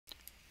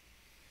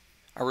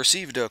I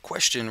received a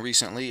question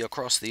recently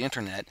across the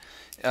internet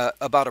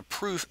about a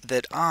proof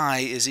that I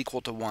is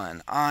equal to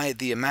 1. I,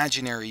 the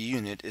imaginary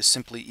unit, is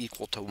simply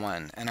equal to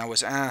 1. And I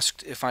was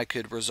asked if I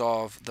could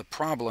resolve the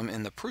problem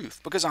in the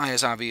proof, because I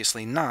is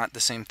obviously not the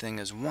same thing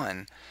as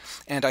 1.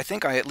 And I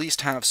think I at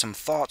least have some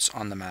thoughts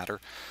on the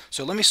matter.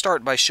 So let me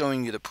start by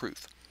showing you the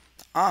proof.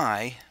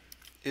 I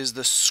is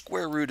the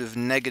square root of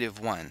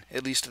 -1.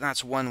 At least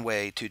that's one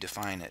way to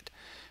define it.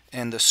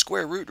 And the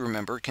square root,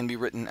 remember, can be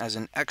written as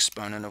an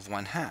exponent of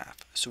 1/2.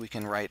 So we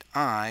can write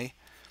I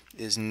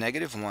is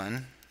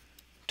 -1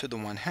 to the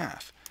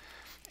 1/2.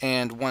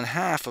 And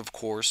 1/2, of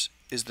course,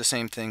 is the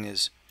same thing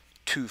as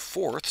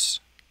 2/4.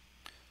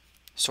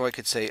 So I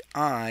could say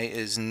I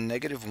is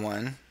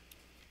 -1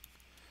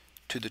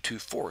 to the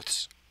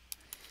 2/4.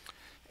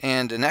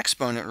 And an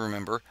exponent,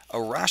 remember,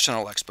 a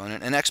rational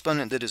exponent, an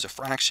exponent that is a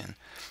fraction,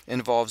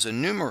 involves a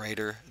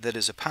numerator that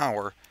is a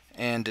power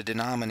and a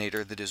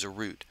denominator that is a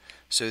root.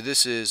 So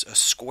this is a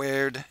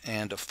squared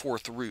and a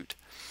fourth root.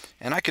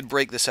 And I could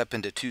break this up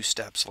into two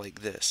steps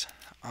like this.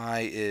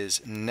 I is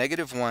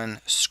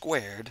 -1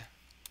 squared,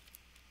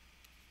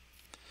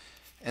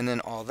 and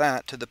then all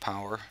that to the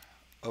power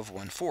of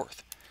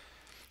 1/4.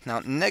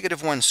 Now,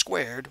 -1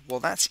 squared, well,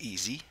 that's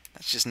easy.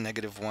 That's just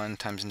 -1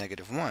 times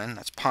 -1.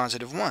 That's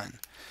 +1.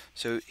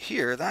 So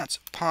here, that's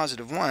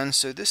 +1.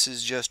 So this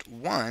is just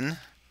 1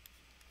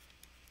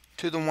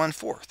 to the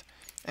 1/4.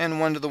 And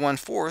 1 to the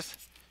 1/4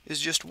 is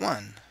just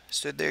 1.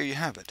 So there you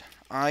have it.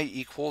 I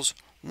equals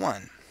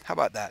 1. How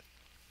about that?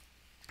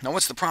 Now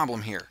what's the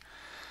problem here?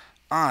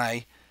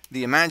 I,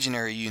 the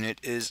imaginary unit,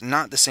 is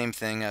not the same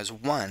thing as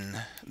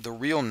 1, the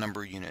real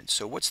number unit.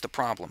 So what's the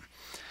problem?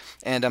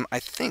 And I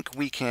think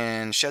we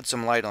can shed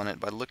some light on it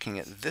by looking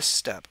at this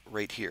step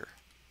right here.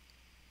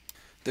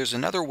 There's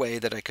another way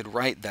that I could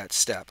write that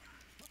step.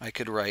 I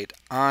could write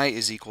I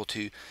is equal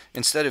to,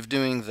 instead of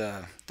doing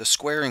the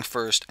squaring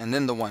first and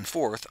then the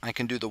 1/4, I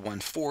can do the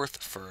 1/4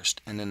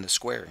 first and then the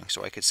squaring.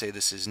 So I could say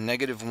this is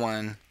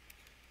 -1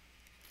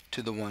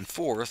 to the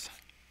 1/4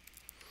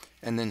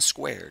 and then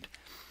squared.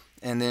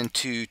 And then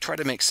to try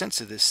to make sense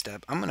of this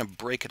step, I'm going to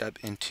break it up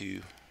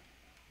into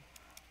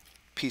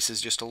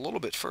pieces just a little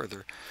bit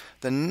further.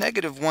 The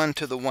 -1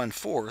 to the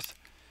 1/4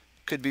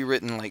 could be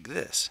written like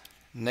this.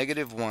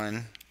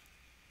 -1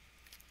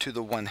 to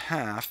the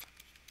 1/2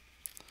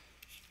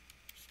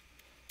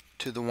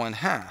 to the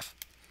 1/2.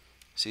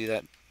 See,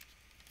 that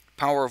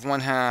power of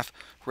 1/2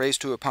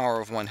 raised to a power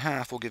of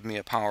 1/2 will give me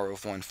a power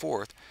of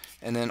 1/4,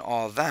 and then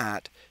all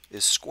that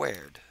is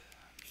squared.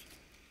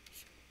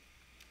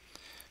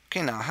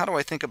 Okay, now how do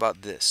I think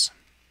about this?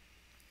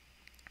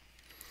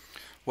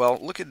 Well,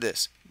 look at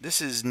this.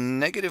 This is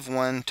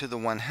 -1 to the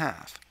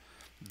 1/2.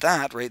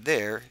 That right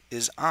there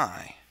is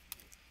I.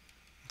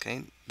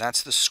 Okay,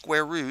 that's the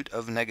square root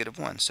of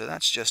 -1, so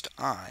that's just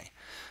I.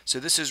 So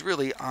this is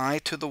really I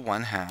to the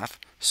 1/2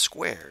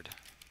 squared.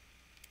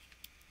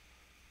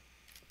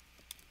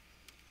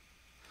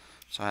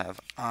 So I have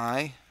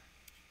I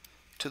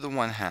to the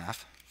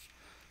 1/2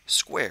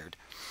 squared.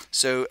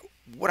 So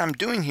what I'm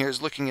doing here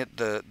is looking at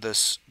the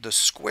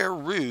square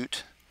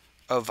root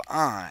of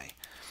I.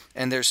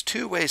 And there's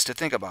two ways to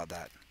think about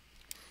that.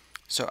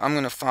 So I'm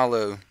going to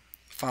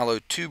follow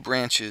two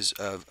branches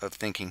of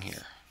thinking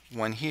here.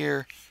 One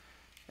here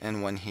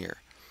and one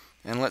here.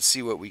 And let's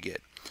see what we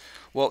get.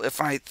 Well,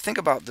 if I think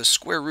about the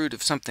square root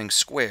of something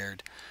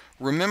squared,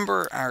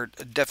 remember our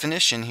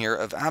definition here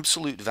of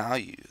absolute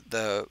value.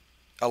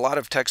 A lot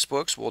of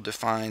textbooks will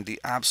define the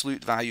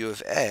absolute value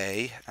of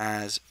a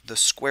as the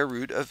square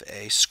root of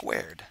a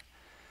squared.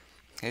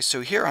 Okay, so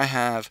here I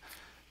have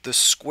the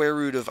square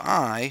root of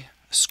I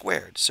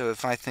squared. So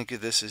if I think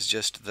of this as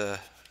just the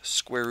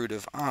square root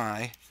of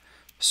I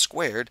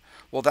squared,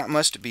 well, that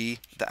must be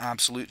the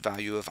absolute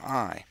value of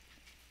I.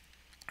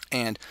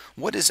 And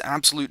what is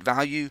absolute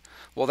value?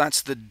 Well,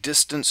 that's the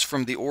distance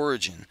from the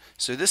origin.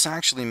 So this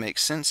actually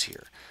makes sense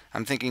here.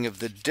 I'm thinking of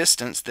the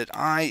distance that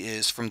I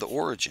is from the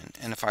origin.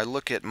 And if I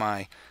look at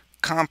my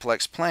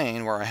complex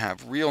plane where I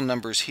have real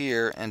numbers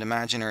here and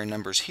imaginary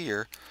numbers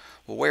here,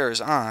 well, where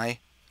is I?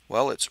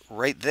 Well, it's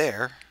right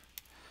there.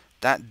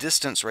 That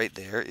distance right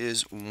there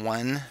is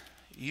 1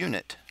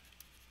 unit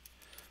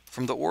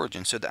from the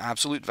origin. So the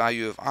absolute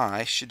value of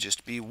I should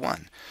just be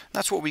 1.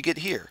 That's what we get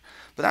here.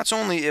 But that's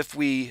only if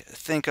we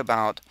think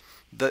about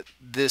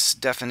this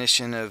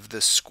definition of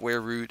the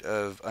square root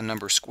of a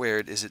number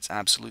squared is its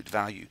absolute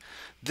value.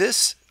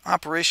 This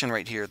operation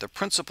right here, the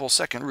principal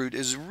second root,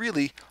 is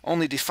really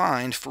only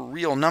defined for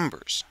real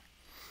numbers.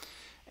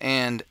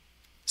 And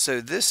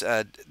so this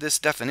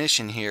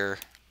definition here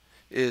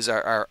is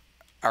our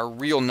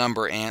real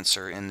number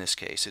answer in this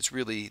case. It's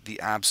really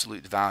the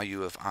absolute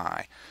value of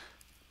I,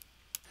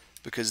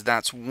 because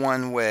that's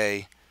one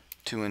way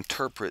to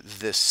interpret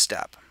this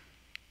step.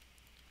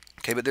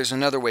 Okay, but there's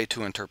another way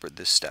to interpret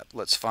this step.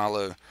 Let's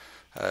follow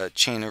a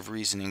chain of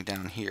reasoning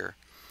down here.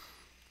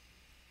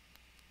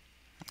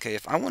 Okay,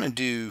 if I want to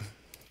do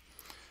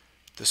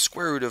the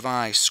square root of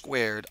I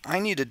squared, I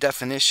need a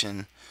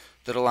definition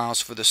that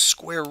allows for the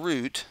square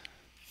root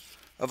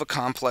of a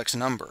complex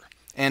number.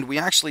 And we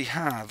actually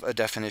have a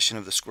definition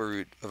of the square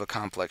root of a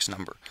complex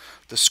number.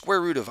 The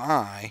square root of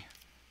I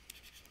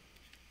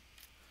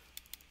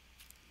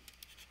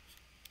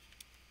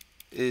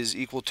is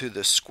equal to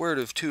the square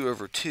root of 2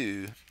 over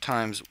 2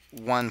 times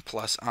 1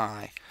 plus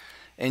I.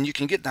 And you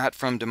can get that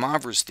from De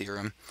Moivre's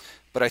theorem,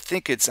 but I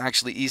think it's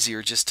actually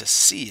easier just to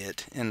see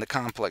it in the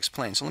complex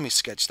plane. So let me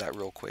sketch that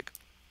real quick.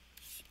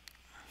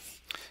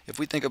 If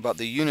we think about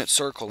the unit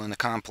circle in the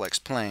complex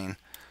plane,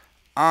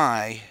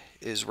 I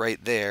is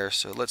right there,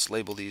 so let's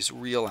label these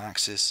real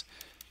axis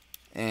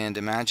and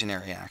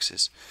imaginary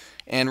axis.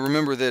 And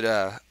remember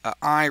that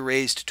I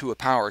raised to a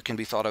power can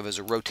be thought of as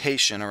a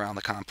rotation around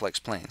the complex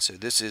plane. So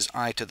this is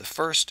I to the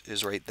first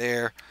is right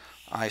there,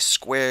 I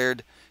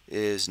squared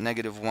is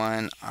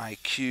 -1, I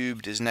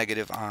cubed is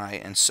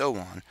 -I, and so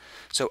on.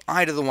 So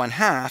I to the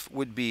 1/2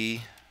 would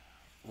be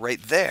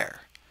right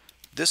there.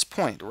 This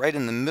point, right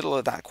in the middle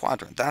of that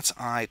quadrant, that's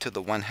I to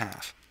the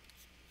 1/2,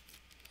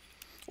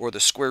 or the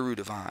square root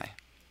of I.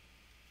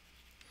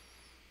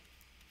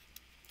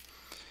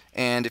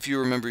 And if you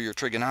remember your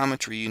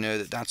trigonometry, you know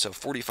that that's a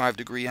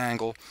 45-degree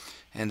angle,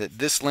 and that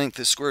this length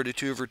is square root of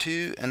 2 over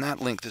 2, and that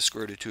length is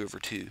square root of 2 over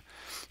 2.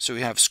 So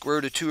we have square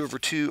root of 2 over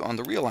 2 on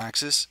the real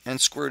axis,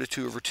 and square root of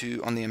 2 over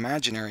 2 on the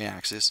imaginary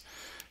axis.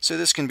 So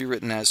this can be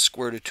written as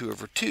square root of 2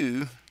 over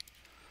 2,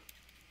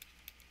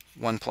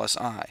 1 plus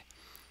I.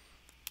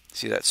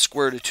 See, that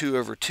square root of 2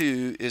 over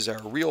 2 is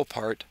our real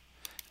part,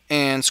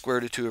 and square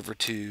root of 2 over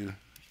 2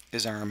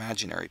 is our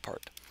imaginary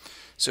part.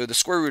 So the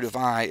square root of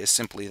I is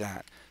simply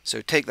that.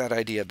 So take that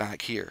idea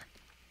back here.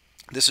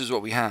 This is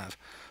what we have.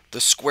 The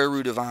square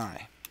root of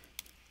I,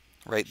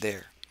 right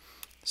there.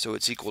 So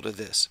it's equal to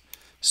this.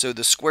 So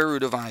the square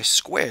root of I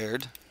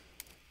squared,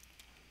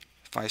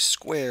 if I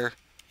square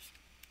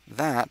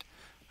that,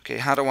 okay,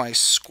 how do I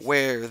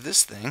square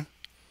this thing?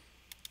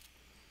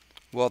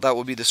 Well, that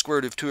will be the square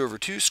root of 2 over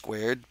 2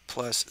 squared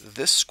plus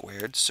this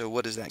squared. So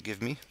what does that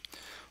give me?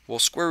 Well,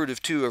 square root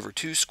of 2 over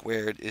 2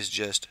 squared is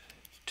just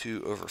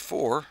 2 over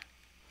 4.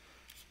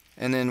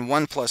 And then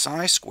 1 plus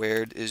I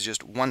squared is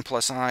just 1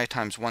 plus I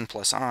times 1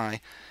 plus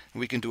I. And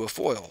we can do a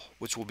FOIL,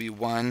 which will be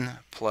 1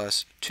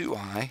 plus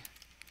 2I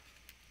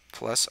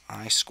plus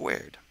I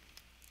squared.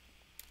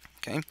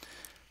 Okay,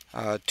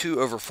 2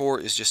 over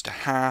 4 is just a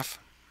half.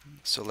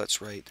 So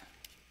let's write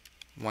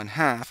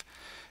 1/2.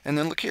 And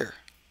then look here.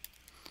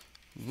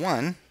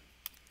 1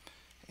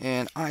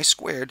 and I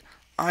squared.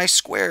 I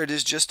squared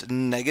is just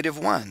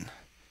 -1.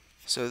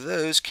 So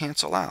those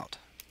cancel out.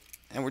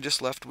 And we're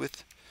just left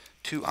with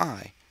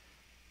 2I.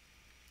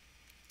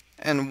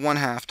 And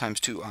 1/2 times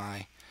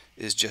 2I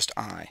is just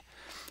I.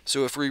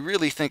 So if we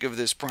really think of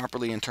this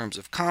properly in terms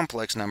of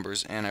complex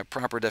numbers and a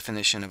proper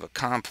definition of a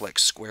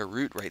complex square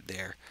root right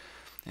there,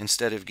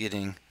 instead of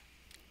getting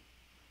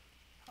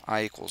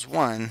I equals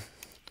 1,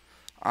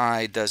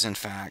 I does in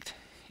fact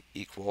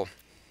equal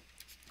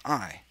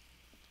I.